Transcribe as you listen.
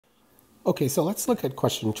Okay, so let's look at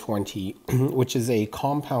question 20, which is a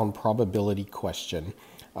compound probability question.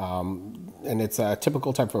 And it's a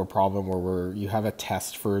typical type of a problem where you have a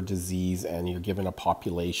test for a disease and you're given a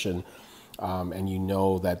population, and you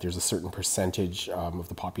know that there's a certain percentage of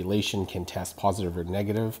the population can test positive or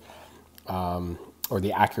negative, or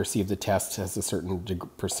the accuracy of the test has a certain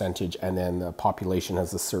percentage, and then the population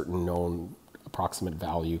has a certain known approximate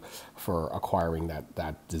value for acquiring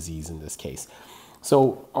that disease in this case.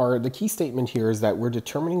 So the key statement here is that we're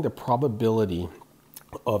determining the probability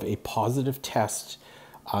of a positive test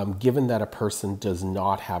given that a person does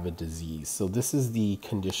not have a disease. So this is the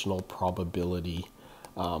conditional probability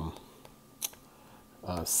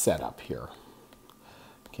setup here.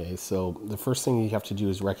 Okay, so the first thing you have to do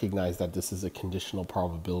is recognize that this is a conditional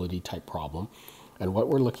probability type problem. And what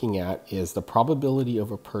we're looking at is the probability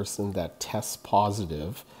of a person that tests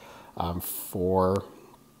positive for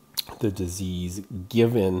the disease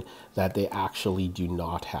given that they actually do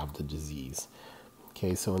not have the disease.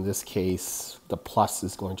 Okay, so in this case, the plus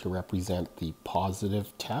is going to represent the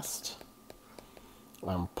positive test,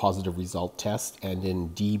 positive result test, and in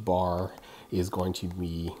D bar is going to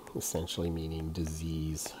be essentially meaning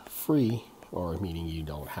disease free, or meaning you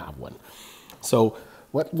don't have one. So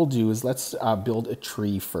what we'll do is let's build a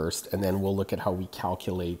tree first, and then we'll look at how we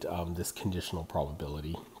calculate this conditional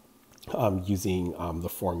probability using the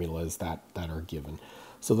formulas that are given.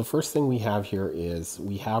 So the first thing we have here is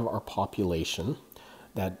we have our population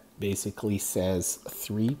that basically says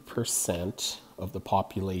 3% of the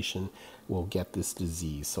population will get this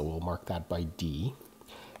disease. So we'll mark that by D.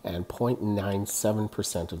 And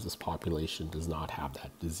 0.97% of this population does not have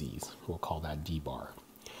that disease. We'll call that D bar.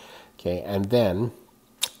 Okay, and then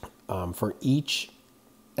for each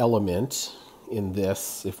element in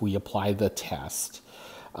this, if we apply the test,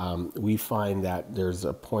 we find that there's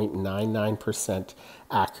a 0.99%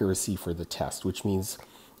 accuracy for the test, which means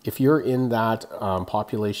if you're in that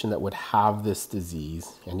population that would have this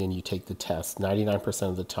disease and then you take the test, 99%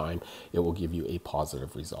 of the time it will give you a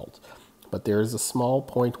positive result. But there is a small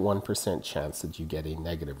 0.1% chance that you get a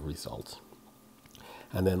negative result.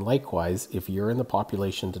 And then likewise, if you're in the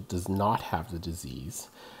population that does not have the disease,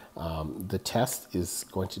 the test is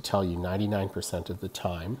going to tell you 99% of the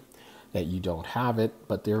time that you don't have it,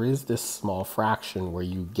 but there is this small fraction where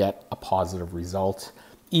you get a positive result,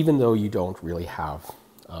 even though you don't really have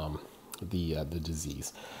the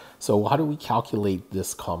disease. So how do we calculate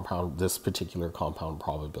this particular compound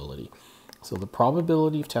probability? So the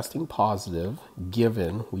probability of testing positive,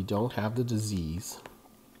 given we don't have the disease,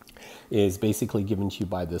 is basically given to you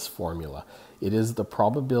by this formula. It is the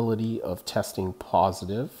probability of testing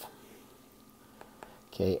positive,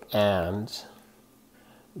 okay, and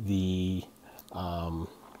the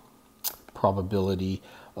probability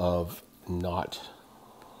of not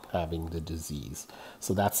having the disease.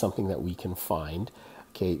 So that's something that we can find,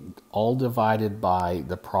 okay, all divided by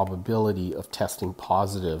the probability of testing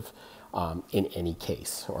positive in any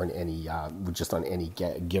case, or in any just on any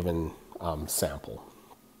given sample.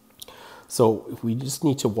 So we just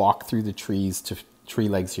need to walk through the tree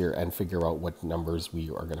legs here and figure out what numbers we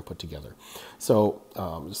are going to put together. So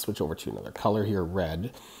just switch over to another color here,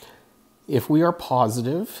 red. If we are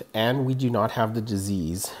positive and we do not have the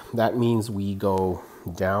disease, that means we go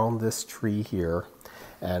down this tree here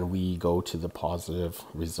and we go to the positive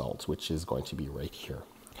result, which is going to be right here.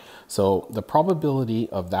 So the probability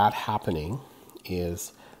of that happening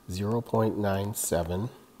is 0.97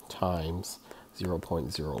 times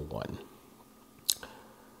 0.01.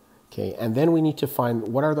 Okay, and then we need to find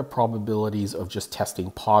what are the probabilities of just testing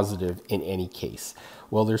positive in any case.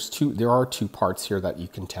 Well, there are two parts here that you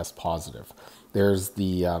can test positive. There's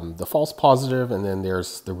the false positive, and then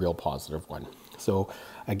there's the real positive one. So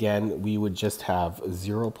again, we would just have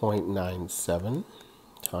 0.97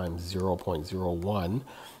 times 0.01,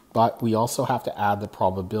 but we also have to add the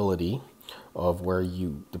probability of where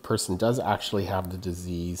the person does actually have the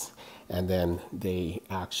disease, and then they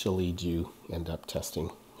actually do end up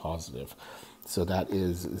testing positive. So that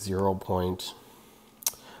is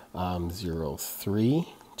 0.03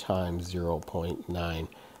 times 0.99.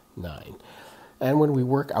 And when we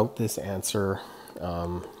work out this answer,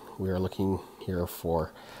 we are looking here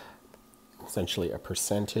for essentially a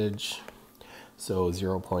percentage. So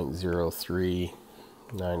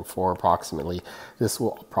 0.0394 approximately. This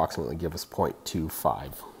will approximately give us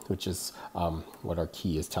 0.25, which is what our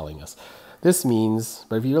key is telling us. This means,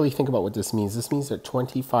 but if you really think about what this means that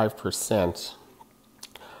 25%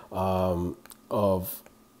 of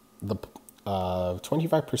the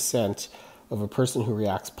 25% of a person who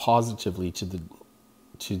reacts positively to the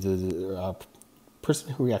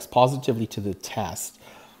person who reacts positively to the test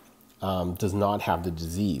does not have the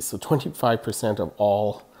disease. So 25% of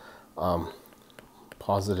all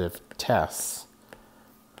positive tests,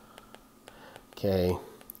 okay,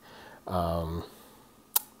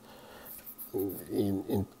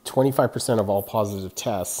 in 25% of all positive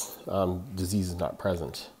tests, disease is not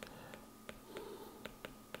present.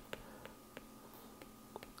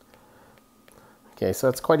 Okay, so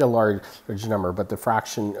that's quite a large number, but the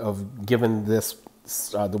fraction of, given this,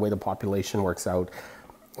 the way the population works out,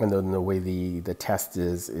 and then the way the test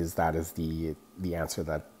is that is the answer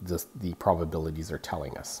that the probabilities are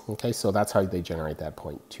telling us. Okay, so that's how they generate that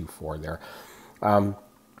 0.24 there.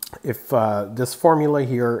 If this formula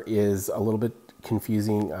here is a little bit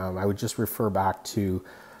confusing, I would just refer back to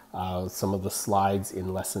some of the slides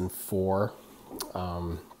in lesson 4.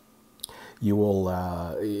 You will,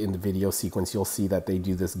 in the video sequence, you'll see that they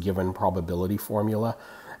do this given probability formula.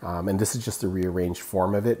 And this is just a rearranged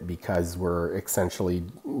form of it because we're essentially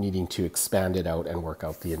needing to expand it out and work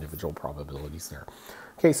out the individual probabilities there.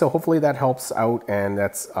 Okay, so hopefully that helps out and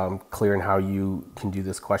that's clear in how you can do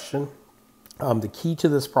this question. The key to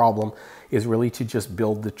this problem is really to just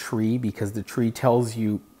build the tree, because the tree tells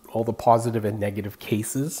you all the positive and negative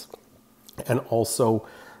cases, and also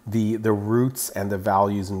the roots and the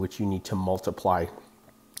values in which you need to multiply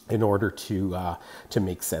in order to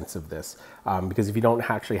make sense of this. Because if you don't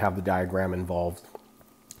actually have the diagram involved,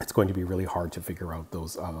 it's going to be really hard to figure out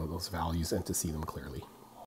those values and to see them clearly.